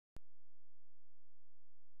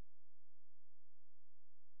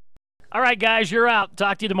All right, guys, you're out.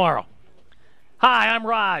 Talk to you tomorrow. Hi, I'm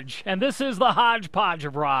Raj, and this is the Hodgepodge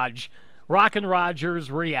of Raj, Rockin'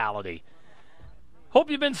 Rogers Reality.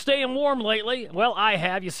 Hope you've been staying warm lately. Well, I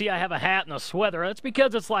have. You see, I have a hat and a sweater. That's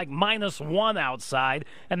because it's like -1 outside,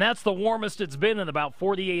 and that's the warmest it's been in about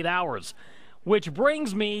 48 hours. Which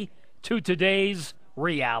brings me to today's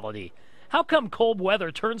reality. How come cold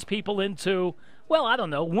weather turns people into, well, I don't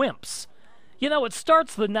know, wimps? You know, it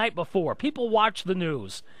starts the night before. People watch the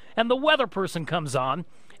news, and the weather person comes on,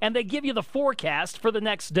 and they give you the forecast for the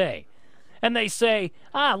next day. And they say,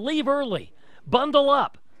 leave early, bundle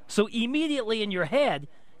up. So immediately in your head,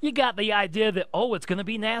 you got the idea that, oh, it's going to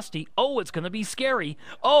be nasty. Oh, it's going to be scary.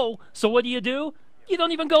 Oh, so what do? You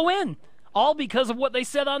don't even go in, all because of what they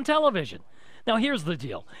said on television. Now, here's the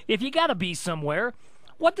deal. If you got to be somewhere,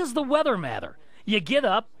 what does the weather matter? You get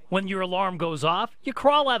up when your alarm goes off, you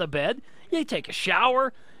crawl out of bed, you take a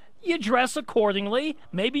shower, you dress accordingly.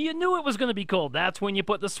 Maybe you knew it was going to be cold. That's when you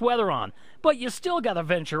put the sweater on. But you still got to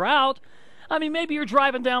venture out. I mean, maybe you're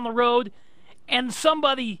driving down the road and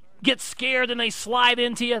somebody gets scared and they slide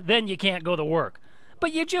into you, then you can't go to work.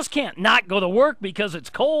 But you just can't not go to work because it's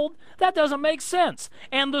cold. That doesn't make sense.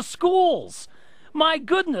 And the schools. My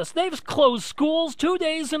goodness, they've closed schools 2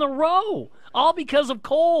 days in a row. All because of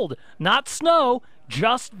cold. Not snow,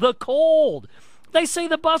 just the cold. They say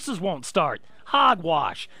the buses won't start.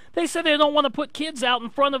 Hogwash. They say they don't want to put kids out in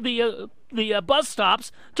front of the bus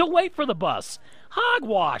stops to wait for the bus.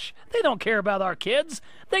 Hogwash. They don't care about our kids.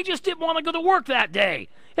 They just didn't want to go to work that day.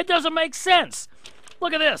 It doesn't make sense.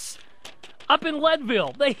 Look at this. Up in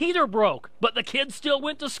Leadville, the heater broke, but the kids still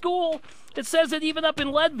went to school. It says that even up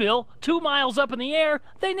in Leadville, 2 miles up in the air,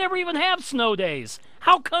 they never even have snow days.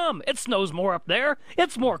 How come? It snows more up there.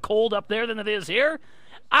 It's more cold up there than it is here.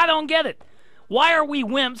 I don't get it. Why are we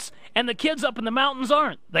wimps and the kids up in the mountains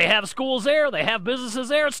aren't? They have schools there. They have businesses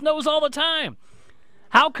there. It snows all the time.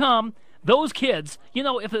 How come those kids, you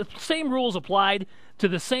know, if the same rules applied to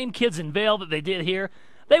the same kids in Vail that they did here,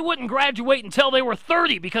 they wouldn't graduate until they were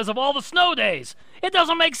 30 because of all the snow days. It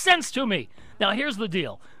doesn't make sense to me. Now, here's the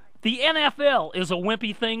deal. The NFL is a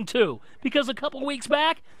wimpy thing, too, because a couple weeks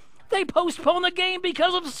back, they postponed a game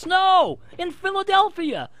because of snow in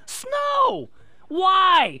Philadelphia. Snow!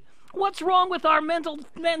 Why? What's wrong with our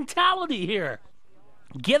mentality here?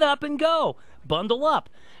 Get up and go. Bundle up.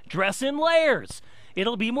 Dress in layers.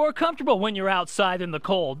 It'll be more comfortable when you're outside in the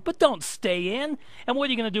cold, but don't stay in. And what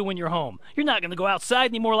are you going to do when you're home? You're not going to go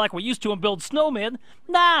outside anymore like we used to and build snowmen.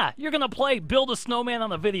 Nah, you're going to build a snowman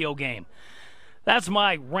on a video game. That's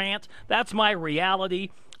my rant. That's my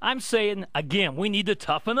reality. I'm saying, again, we need to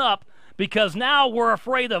toughen up because now we're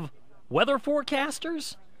afraid of weather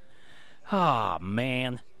forecasters. Ah,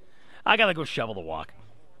 man. I got to go shovel the walk.